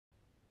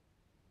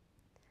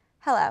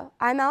Hello,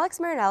 I'm Alex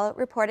Marinello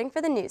reporting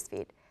for the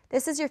newsfeed.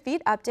 This is your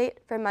feed update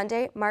for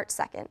Monday, March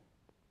 2nd.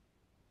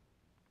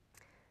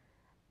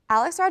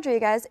 Alex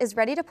Rodriguez is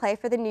ready to play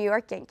for the New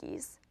York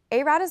Yankees.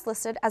 A-Rod is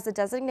listed as a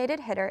designated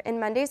hitter in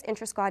Monday's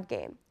intra-squad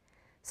game.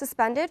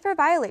 Suspended for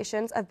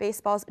violations of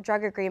baseball's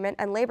drug agreement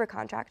and labor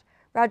contract,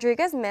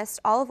 Rodriguez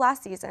missed all of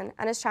last season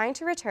and is trying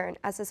to return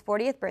as his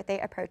 40th birthday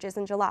approaches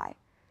in July.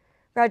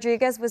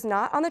 Rodriguez was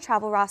not on the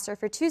travel roster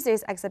for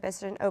Tuesday's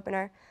exhibition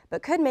opener,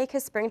 but could make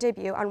his spring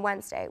debut on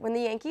Wednesday when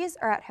the Yankees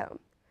are at home.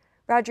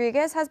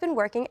 Rodriguez has been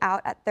working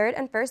out at third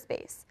and first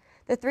base.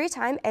 The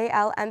three-time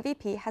AL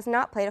MVP has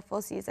not played a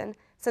full season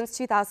since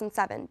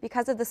 2007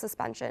 because of the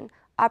suspension,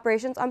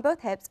 operations on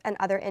both hips, and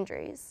other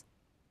injuries.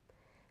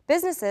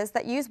 Businesses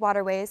that use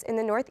waterways in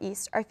the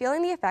Northeast are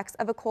feeling the effects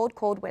of a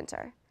cold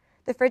winter.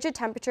 The frigid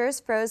temperatures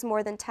froze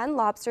more than 10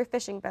 lobster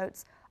fishing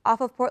boats off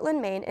of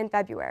Portland, Maine in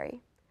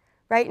February.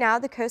 Right now,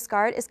 the Coast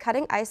Guard is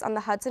cutting ice on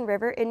the Hudson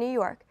River in New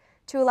York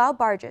to allow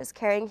barges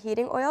carrying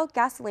heating oil,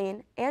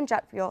 gasoline, and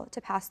jet fuel to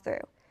pass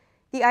through.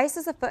 The ice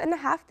is 1.5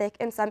 feet thick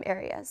in some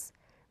areas.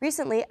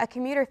 Recently, a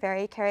commuter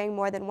ferry carrying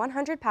more than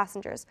 100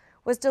 passengers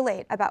was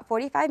delayed about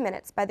 45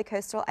 minutes by the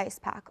coastal ice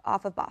pack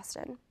off of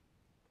Boston.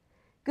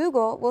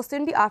 Google will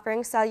soon be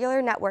offering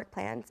cellular network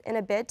plans in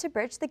a bid to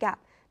bridge the gap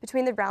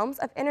between the realms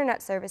of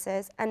internet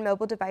services and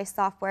mobile device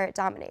software it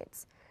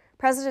dominates.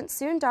 President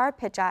Sundar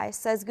Pichai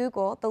says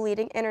Google, the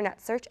leading internet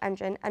search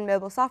engine and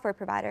mobile software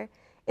provider,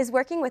 is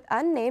working with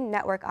unnamed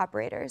network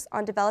operators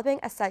on developing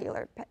a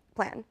cellular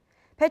plan.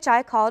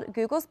 Pichai called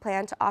Google's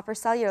plan to offer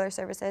cellular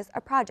services a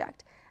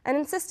project and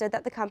insisted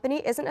that the company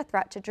isn't a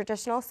threat to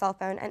traditional cell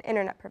phone and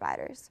internet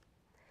providers.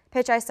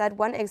 Pichai said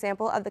one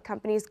example of the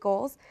company's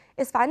goals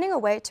is finding a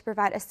way to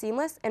provide a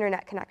seamless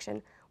internet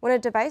connection when a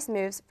device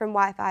moves from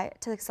Wi-Fi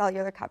to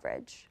cellular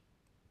coverage.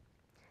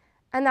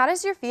 And that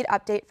is your feed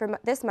update for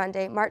this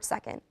Monday, March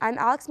 2nd. I'm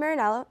Alex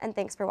Marinello, and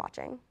thanks for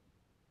watching.